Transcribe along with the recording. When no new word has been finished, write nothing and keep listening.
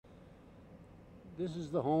This is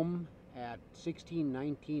the home at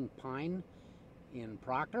 1619 Pine in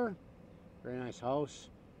Proctor. Very nice house.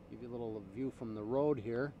 Give you a little view from the road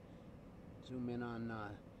here. Zoom in on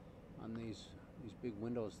these big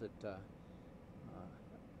windows that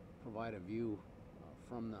provide a view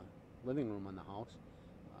from the living room on the house.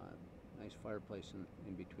 Nice fireplace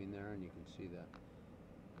in between there, and you can see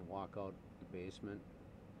the walkout, the basement.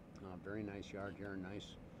 Very nice yard here.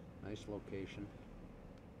 Nice location.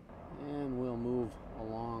 And we'll move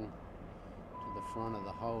along to the front of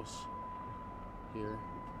the house here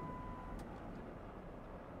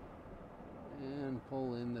and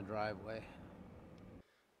pull in the driveway.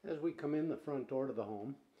 As we come in the front door to the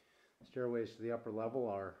home, stairways to the upper level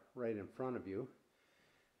are right in front of you,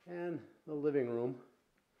 and the living room,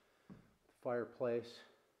 the fireplace,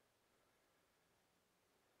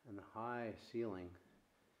 and the high ceiling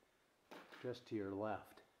just to your left.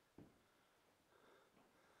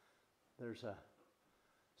 There's a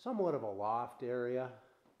somewhat of a loft area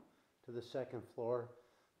to the second floor.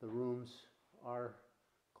 The rooms are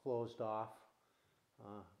closed off,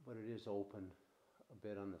 but it is open a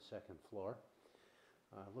bit on the second floor.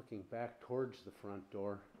 Looking back towards the front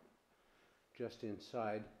door, just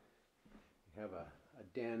inside, you have a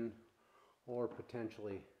den, or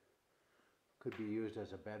potentially could be used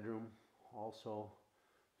as a bedroom. Also,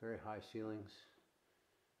 very high ceilings,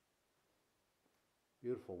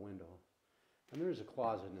 beautiful window. And there's a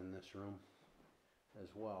closet in this room as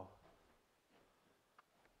well.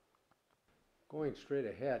 Going straight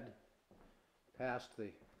ahead, past the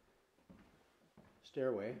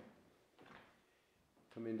stairway,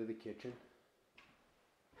 come into the kitchen.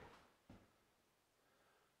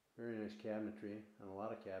 Very nice cabinetry and a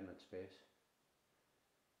lot of cabinet space.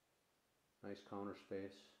 Nice counter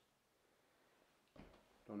space.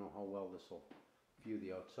 Don't know how well this will view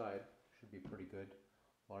the outside. Should be pretty good.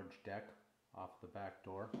 Large deck off the back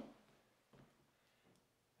door,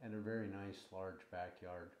 and a very nice large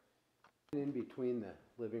backyard. In between the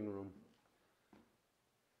living room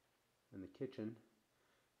and the kitchen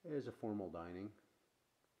is a formal dining,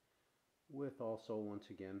 with also, once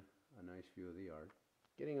again, a nice view of the yard.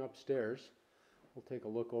 Getting upstairs, we'll take a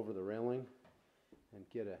look over the railing and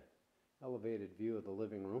get an elevated view of the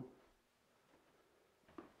living room.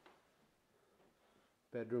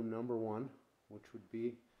 Bedroom number 1, which would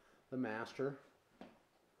be the master.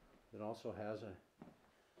 It also has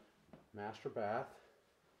a master bath.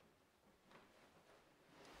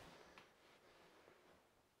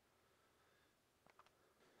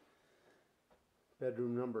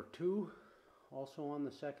 Bedroom number 2, also on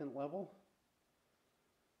the second level,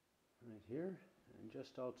 right here, and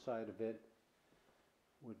just outside of it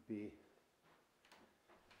would be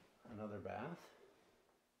another bath.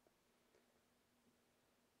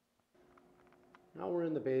 Now we're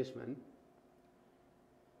in the basement.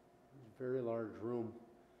 There's a very large room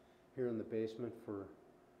here in the basement for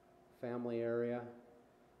family area.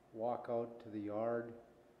 Walk out to the yard.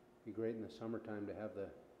 Be great in the summertime to have the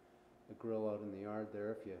grill out in the yard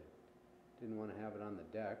there if you didn't want to have it on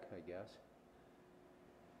the deck, I guess.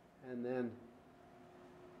 And then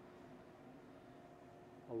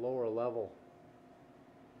a lower level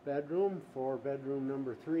bedroom for bedroom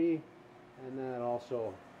number 3, and that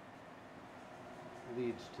also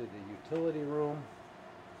leads to the utility room.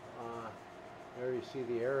 There you see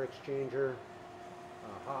the air exchanger,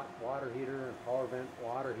 a hot water heater and power vent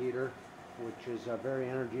water heater, which is very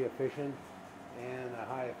energy efficient, and a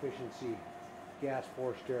high efficiency gas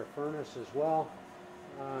forced air furnace as well,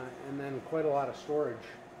 and then quite a lot of storage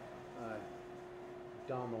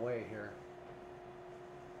down the way here.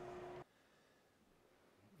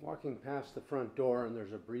 Walking past the front door, and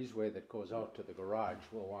there's a breezeway that goes out to the garage.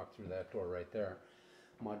 We'll walk through that door right there.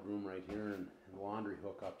 Mud room right here, and laundry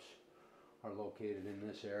hookups are located in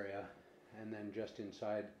this area. And then just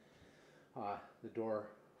inside the door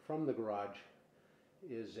from the garage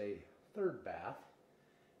is a third bath,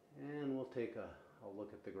 and we'll take a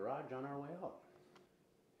look at the garage on our way out.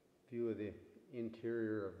 View of the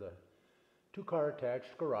interior of the 2-car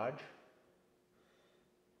attached garage.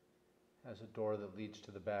 Has a door that leads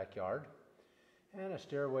to the backyard, and a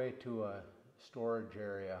stairway to a storage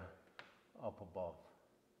area up above.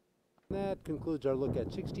 That concludes our look at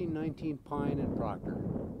 1619 Pine and Proctor.